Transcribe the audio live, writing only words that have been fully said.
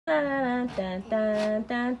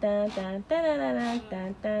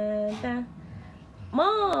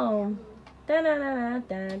Mom.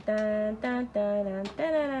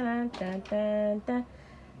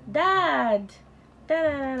 Dad.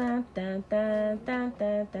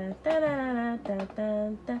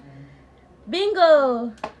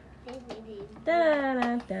 Bingo.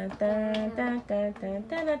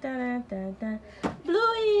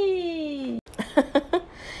 Bluey.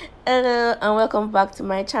 Hello and welcome back to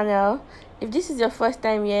my channel. If this is your first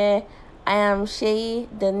time here, I am Shay,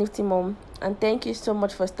 the Nifty Mom, and thank you so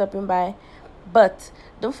much for stopping by. But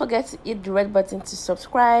don't forget to hit the red button to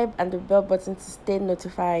subscribe and the bell button to stay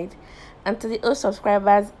notified. And to the old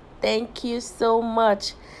subscribers, thank you so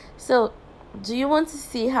much. So do you want to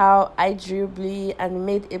see how I drew Bluey and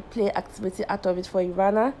made a play activity out of it for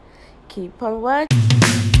Ivana? Keep on watching.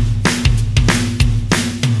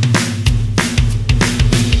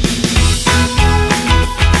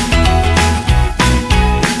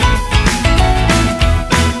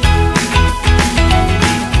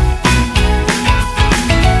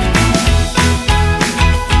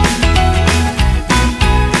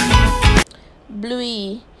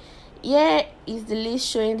 Bluey. Here is the list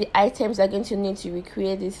showing the items you're going to need to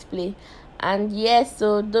recreate this play. And yes,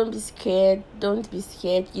 so don't be scared. You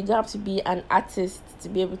don't have to be an artist to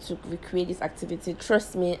be able to recreate this activity.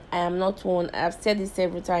 Trust me, I am not one. I've said this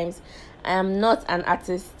several times. I am not an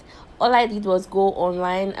artist. All I did was go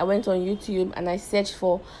online. I went on YouTube and I searched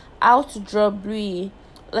for how to draw Bluey.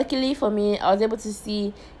 Luckily for me, I was able to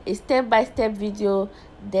see a step-by-step video.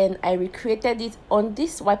 Then I recreated it on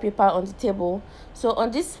this white paper on the table. So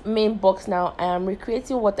on this main box now, I am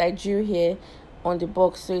recreating what I drew here on the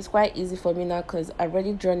box. So it's quite easy for me now because I've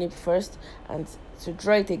already drawn it first, and to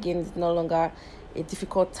draw it again is no longer a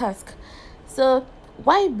difficult task. So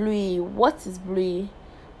why Bluey? What is Bluey?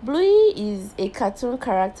 Bluey is a cartoon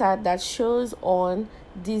character that shows on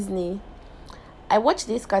Disney. I watch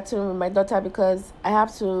this cartoon with my daughter because I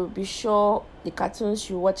have to be sure the cartoons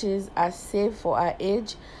she watches are safe for her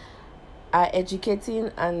age, are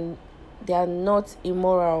educating, and they are not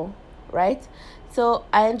immoral, right? So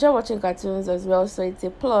I enjoy watching cartoons as well, so it's a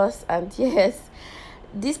plus. And yes,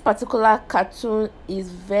 this particular cartoon is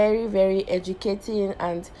very, very educating,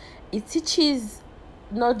 and it teaches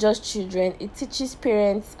not just children, it teaches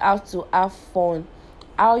parents how to have fun,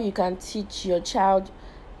 how you can teach your child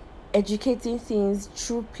educating things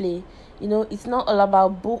through play. You know, it's not all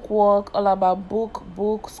about book work, all about book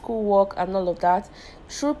schoolwork and all of that.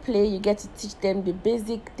 Through play, you get to teach them the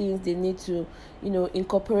basic things they need to,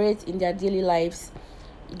 incorporate in their daily lives.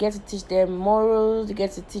 You get to teach them morals, you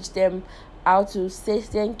get to teach them how to say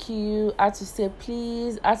thank you, how to say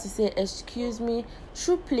please, how to say excuse me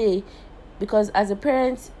through play. Because as a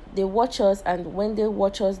parent, they watch us, and when they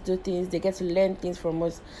watch us do things, they get to learn things from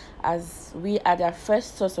us, as we are their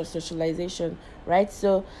first source of socialization, right?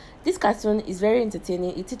 So this cartoon is very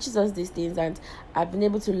entertaining. It teaches us these things, and I've been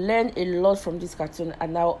able to learn a lot from this cartoon.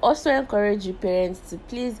 And I'll also encourage you parents to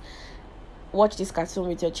please watch this cartoon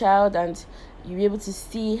with your child, and you'll be able to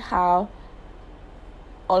see how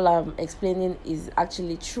all I'm explaining is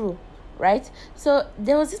actually true, right? So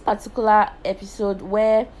there was this particular episode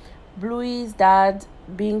where Bluey's dad,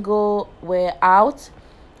 Bingo, were out,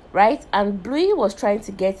 right? And Bluey was trying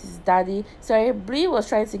to get her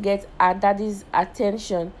daddy's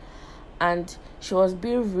attention, and she was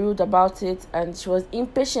being rude about it, and she was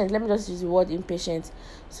impatient. Let me just use the word impatient.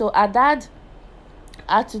 So her dad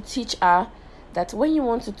had to teach her that when you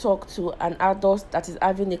want to talk to an adult that is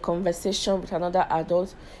having a conversation with another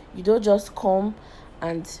adult, you don't just come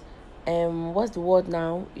and what's the word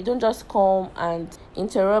now? You don't just come and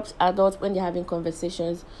interrupt adults when they're having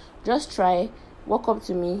conversations. Just try, walk up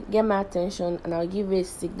to me, get my attention, and I'll give you a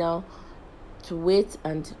signal to wait.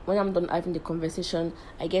 And when I'm done having the conversation,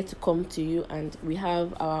 I get to come to you and we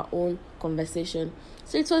have our own conversation.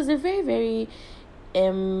 So it was a very, very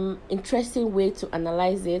interesting way to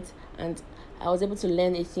analyze it, and I was able to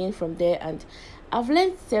learn a thing from there. And I've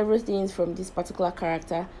learned several things from this particular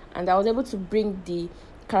character, and I was able to bring the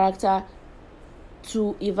character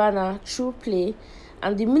to Ivana through play.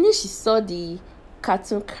 And the minute she saw the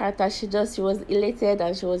cartoon character, she was elated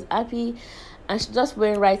and she was happy, and she just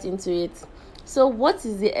went right into it. So what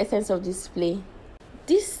is the essence of this play?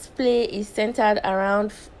 This play is centered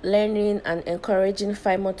around learning and encouraging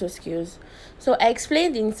fine motor skills. So I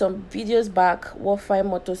explained in some videos back what fine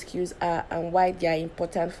motor skills are and why they are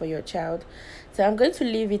important for your child. So I'm going to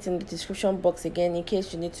leave it in the description box again in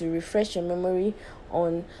case you need to refresh your memory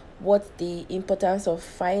on what the importance of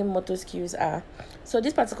fine motor skills are. So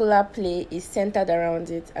this particular play is centered around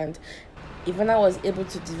it, and Ivana was able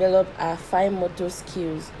to develop her fine motor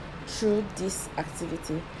skills through this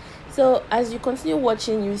activity. So as you continue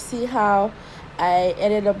watching, you see how I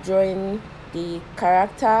ended up drawing the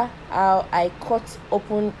character, how I cut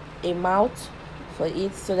open a mouth for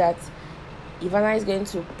it so that Ivana is going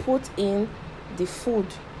to put in the food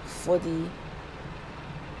for the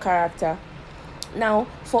character. Now,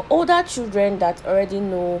 for older children that already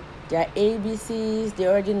know their ABCs, they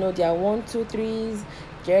already know their 1, 2, 3s,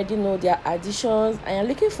 they already know their additions, and you're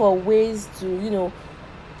looking for ways to,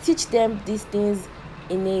 teach them these things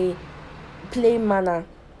in a play manner,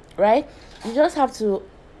 right? You just have to,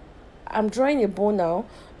 I'm drawing a bone now,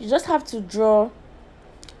 you just have to draw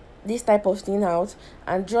this type of thing out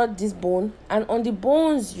and draw this bone, and on the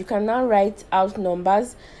bones you can now write out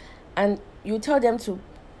numbers, and you tell them to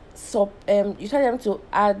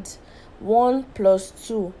add 1 plus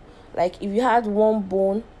 2. Like if you had 1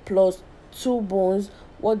 bone plus 2 bones,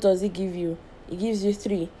 what does it give you? It gives you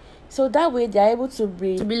 3. So that way they are able to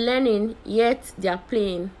be learning, yet they are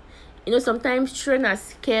playing. Sometimes children are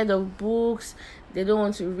scared of books, they don't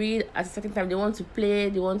want to read at a certain time, they want to play,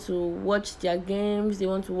 they want to watch their games, they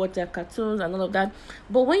want to watch their cartoons and all of that.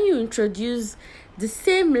 But when you introduce the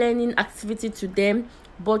same learning activity to them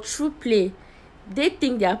but through play, they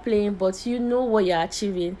think they are playing, but you know what you're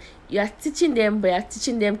achieving. You are teaching them, but you're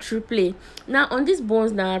teaching them through play. Now on these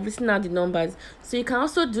bones, now I've written out the numbers, so you can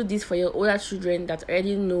also do this for your older children that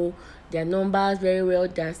already know their numbers very well.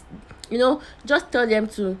 Just tell them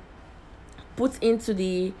to put into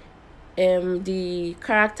the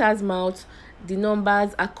character's mouth the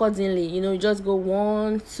numbers accordingly. You just go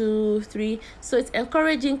 1, 2, 3. So it's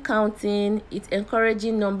encouraging counting, it's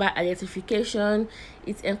encouraging number identification,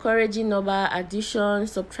 it's encouraging number addition,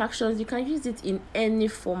 subtractions. You can use it in any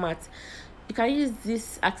format. You can use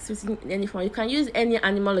this activity in any form. You can use any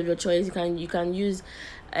animal of your choice. You can use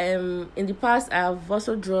in the past I've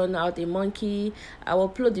also drawn out a monkey. I will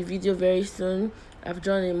upload the video very soon. I've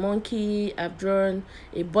drawn a monkey, I've drawn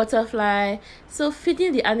a butterfly. So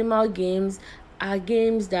feeding the animal games are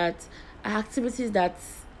games that are activities that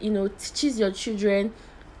teaches your children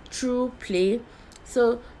through play.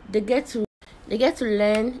 So they get to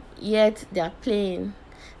learn, yet they are playing.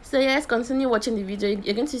 So yes, continue watching the video.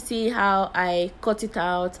 You're going to see how I cut it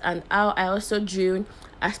out and how I also drew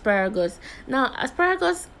asparagus. Now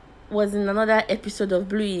asparagus was in another episode of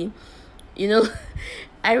Bluey.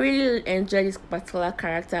 I really enjoy this particular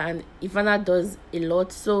character, and Ivana does a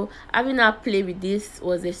lot. So having her play with this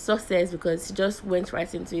was a success because she just went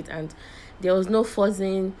right into it and there was no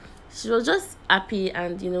fuzzing. She was just happy,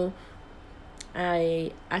 and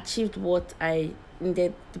I achieved what I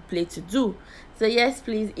needed the play to do. So yes,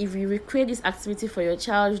 please, if you recreate this activity for your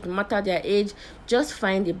child, no matter their age, just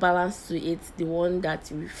find a balance to it, the one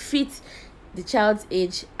that will fit the child's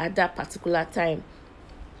age at that particular time.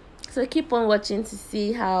 So keep on watching to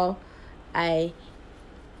see how I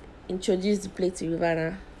introduce the play to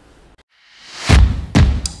Ivana.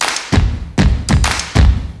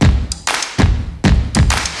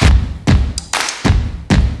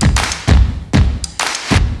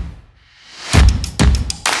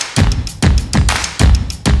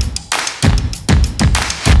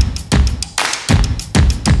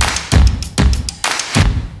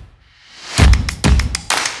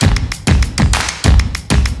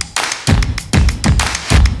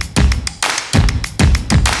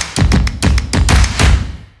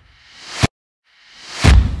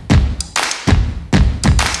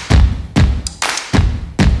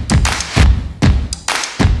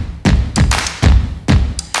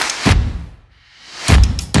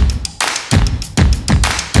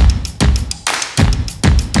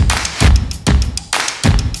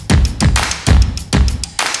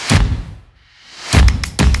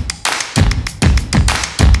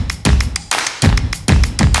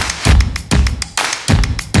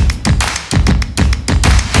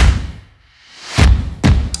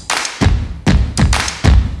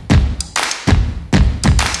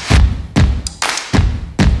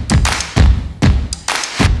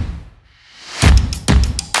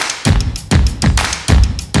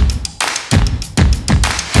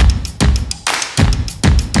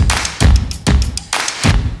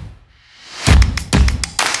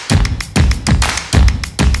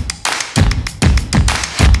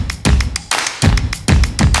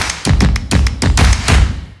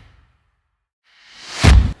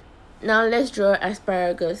 Now let's draw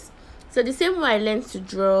asparagus. So the same way I learned to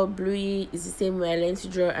draw Bluey is the same way I learned to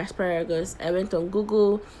draw asparagus. I went on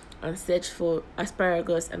Google and searched for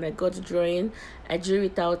asparagus and I got drawing. I drew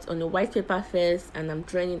it out on a white paper first and I'm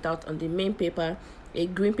drawing it out on the main paper a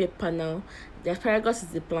green paper now. The asparagus is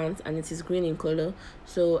the plant and it is green in color,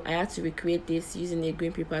 so I had to recreate this using a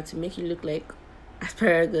green paper to make it look like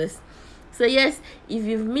asparagus. So yes, if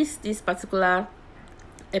you've missed this particular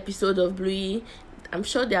episode of Bluey, I'm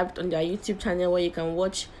sure they have it on their YouTube channel where you can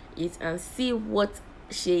watch it and see what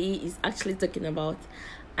Shay is actually talking about.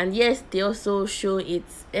 And yes, they also show it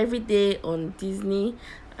every day on Disney,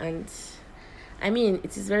 and I mean,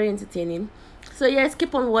 it is very entertaining. So yes,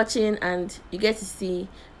 keep on watching and you get to see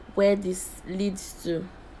where this leads to.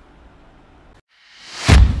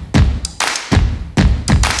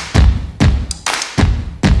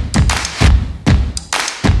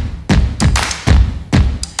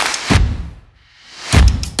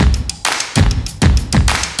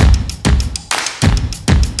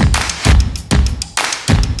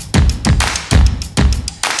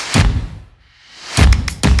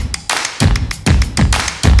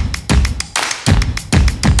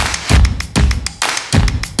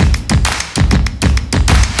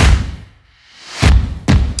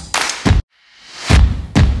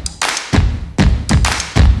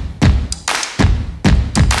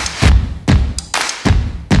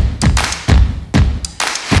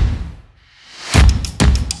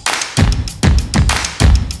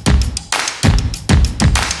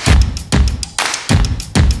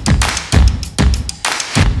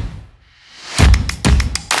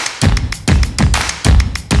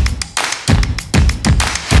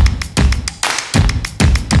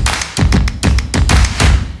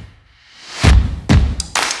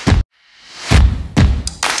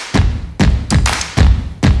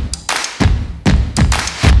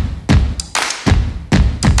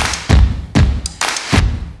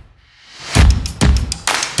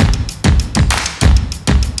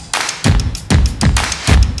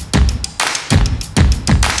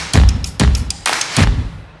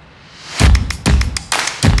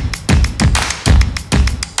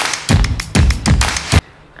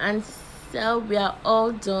 And so we are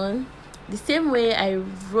all done. The same way I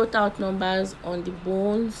wrote out numbers on the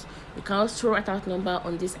bones, you can also write out number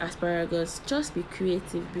on this asparagus. Just be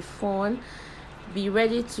creative, be fun, be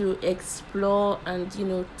ready to explore, and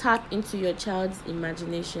tap into your child's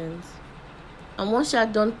imaginations. And once you're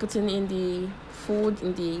done putting in the food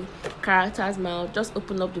in the character's mouth, just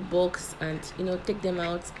open up the box and take them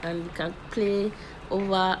out, and you can play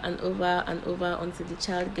over and over and over until the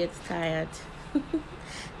child gets tired.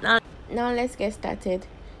 Now let's get started.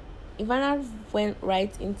 Ivana went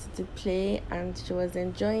right into the play and she was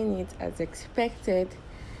enjoying it as expected.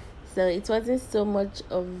 So it wasn't so much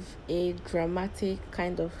of a dramatic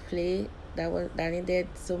kind of play that needed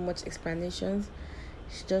so much explanations.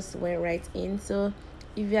 She just went right in. So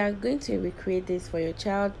if you are going to recreate this for your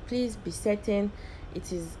child, please be certain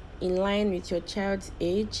it is in line with your child's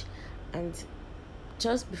age, and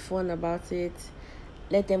just be fun about it.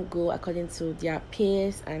 Let them go according to their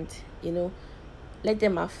pace, and let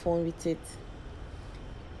them have fun with it.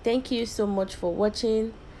 Thank you so much for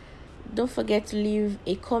watching. Don't forget to leave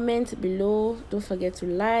a comment below. Don't forget to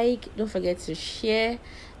like. Don't forget to share.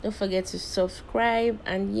 Don't forget to subscribe.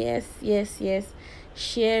 And yes,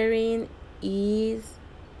 sharing is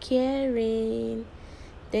caring.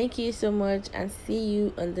 Thank you so much, and see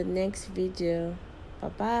you on the next video. Bye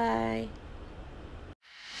bye.